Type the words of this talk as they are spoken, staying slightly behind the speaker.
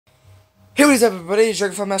Hey, what is up, everybody? It's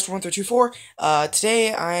DragonFlyMaster1324.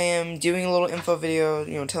 Today I am doing a little info video,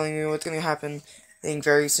 telling you what's going to happen, I think,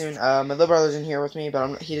 very soon. My little brother's in here with me,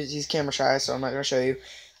 but he's camera shy, so I'm not going to show you.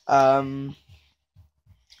 So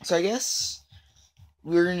I guess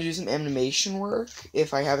we're going to do some animation work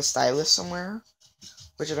if I have a stylus somewhere,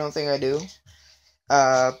 which I don't think I do.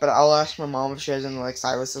 But I'll ask my mom if she has any, like,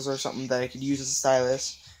 styluses or something that I could use as a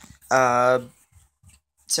stylus.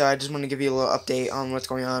 So I just want to give you a little update on what's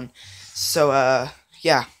going on. So,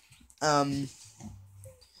 yeah. I'm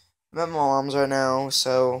at my mom's right now,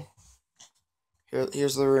 so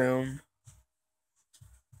here's the room.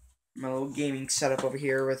 My little gaming setup over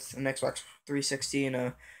here with an Xbox 360 and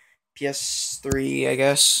a PS3, I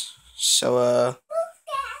guess. So,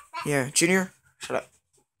 yeah. Junior, shut up.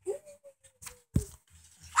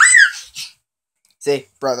 Say,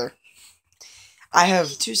 brother. I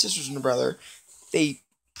have two sisters and a brother. They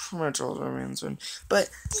pretty much all remain soon. But,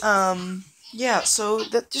 yeah, so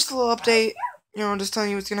that just a little update. Just telling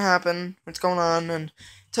you what's gonna happen, what's going on, and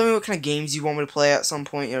tell me what kind of games you want me to play at some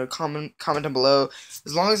point. Comment down below.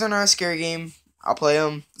 As long as they're not a scary game, I'll play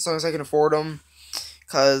them. As long as I can afford them,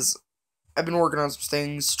 cause I've been working on some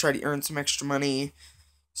things to try to earn some extra money.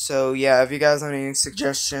 So yeah, if you guys have any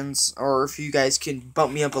suggestions, or if you guys can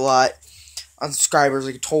bump me up a lot on subscribers,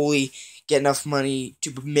 I could totally get enough money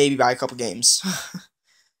to maybe buy a couple games.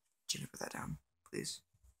 Junior, put that down, please.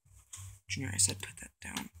 Junior, I said put that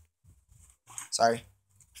down. Sorry.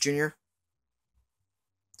 Junior.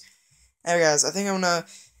 Anyway, guys, I think I'm gonna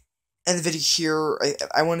end the video here.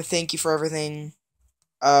 I want to thank you for everything.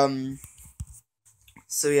 So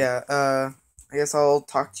yeah, I guess I'll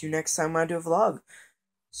talk to you next time when I do a vlog.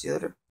 See you later.